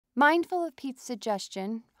Mindful of Pete's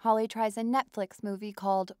suggestion, Holly tries a Netflix movie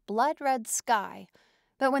called Blood Red Sky,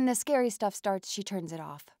 but when the scary stuff starts, she turns it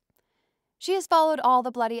off. She has followed all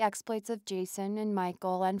the bloody exploits of Jason and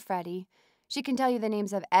Michael and Freddy. She can tell you the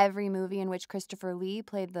names of every movie in which Christopher Lee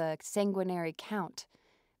played the sanguinary count.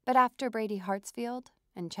 But after Brady Hartsfield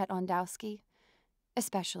and Chet Ondowski,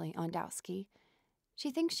 especially Ondowski,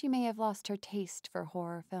 she thinks she may have lost her taste for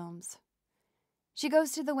horror films. She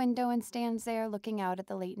goes to the window and stands there looking out at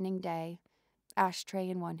the lightening day, ashtray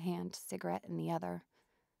in one hand, cigarette in the other.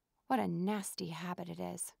 What a nasty habit it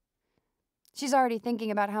is. She's already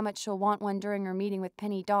thinking about how much she'll want one during her meeting with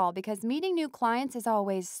Penny Doll because meeting new clients is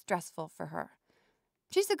always stressful for her.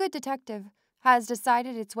 She's a good detective, has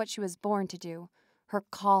decided it's what she was born to do, her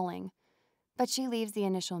calling, but she leaves the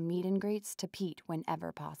initial meet and greets to Pete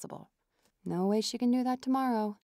whenever possible. No way she can do that tomorrow.